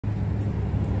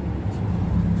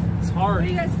hard. What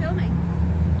are you guys filming?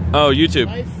 Oh, YouTube.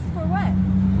 For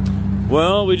what?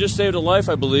 Well, we just saved a life,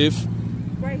 I believe.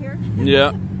 Right here?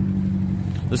 Yeah.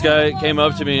 This guy came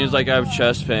up to me and he's like, I have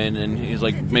chest pain, and he's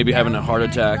like maybe having a heart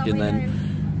attack, and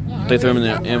then they threw him in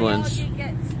the ambulance.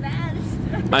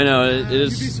 I know,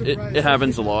 it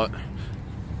happens a lot.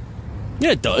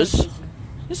 Yeah, it does.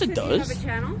 Yes, it does. Do you have a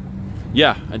channel?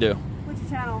 Yeah, I do. What's your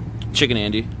channel? Chicken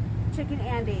Andy. Chicken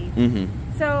Andy.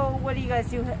 Mm-hmm. So, what do you guys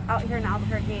do out here in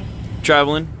Albuquerque?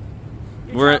 Traveling.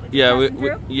 We have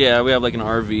like an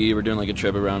RV. We're doing like a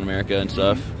trip around America and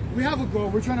stuff. We have a goal.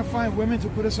 We're trying to find women to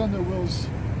put us on their wheels.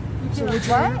 So we're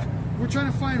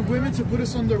trying to find women to put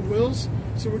us on their wheels.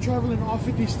 So we're traveling all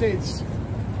 50 states.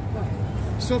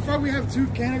 So far we have 2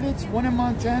 candidates, 1 in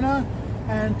Montana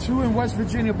and 2 in West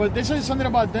Virginia. But they said something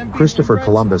about them. Christopher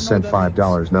Columbus sent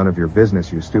 $5. None of your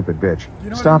business, you stupid bitch.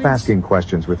 You know Stop asking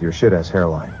questions with your shit ass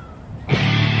hairline.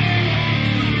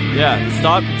 Yeah,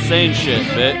 stop saying shit,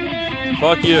 bitch.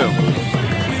 Fuck you.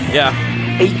 Yeah.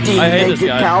 18 naked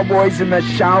cowboys in the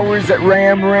showers at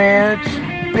Ram Ranch.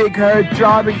 Big herd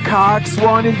throbbing cocks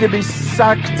wanting to be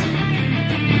sucked.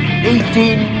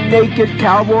 18 naked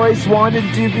cowboys wanted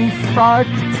to be fucked.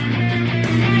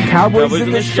 Cowboys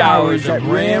in the showers at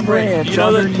Ram Ranch. You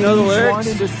know the lyrics?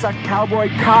 Wanting to suck cowboy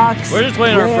cocks. We're just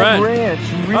playing our friend. Ram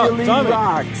Ranch really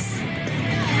rocks.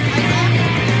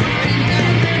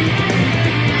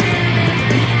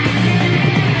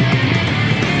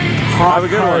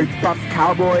 Hard, buff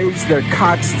cowboys, their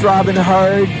cocks throbbing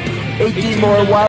hard. 18 more wild.